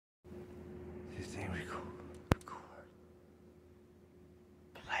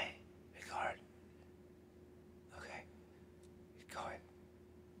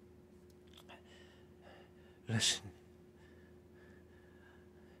listen.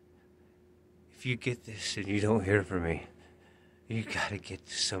 If you get this and you don't hear from me, you gotta get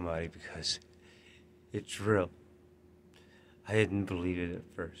to somebody because it's real. I didn't believe it at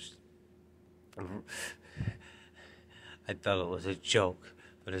first. I thought it was a joke,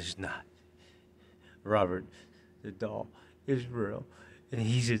 but it's not. Robert, the doll, is real, and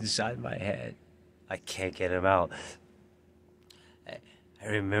he's inside my head. I can't get him out. I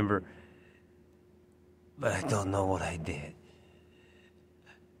remember, but I don't know what I did.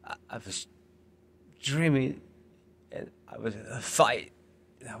 I was dreaming, and I was in a fight,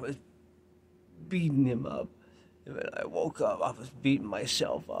 and I was beating him up. And when I woke up, I was beating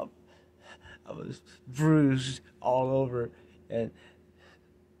myself up. I was bruised all over, and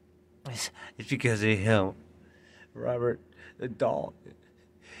it's because of him. Robert, the doll.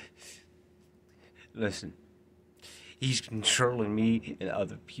 Listen, he's controlling me and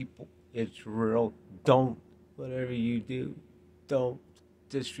other people. It's real. Don't, whatever you do, don't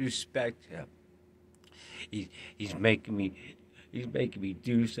disrespect him. He's making me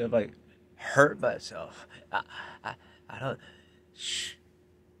do stuff like hurt myself. I don't. Shh.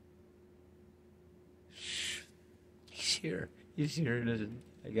 He's here. Listen,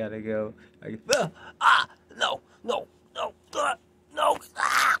 I gotta go. No. No.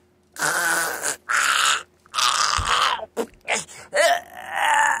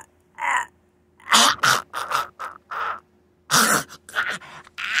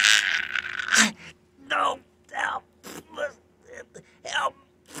 No, help,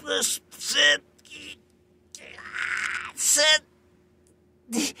 Sid.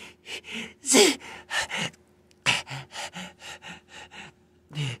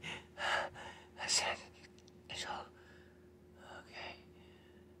 It's all okay.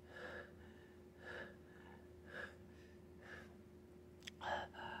 I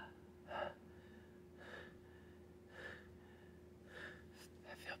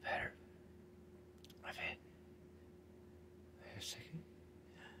feel better. Wait a second.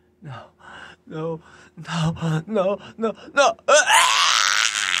 No.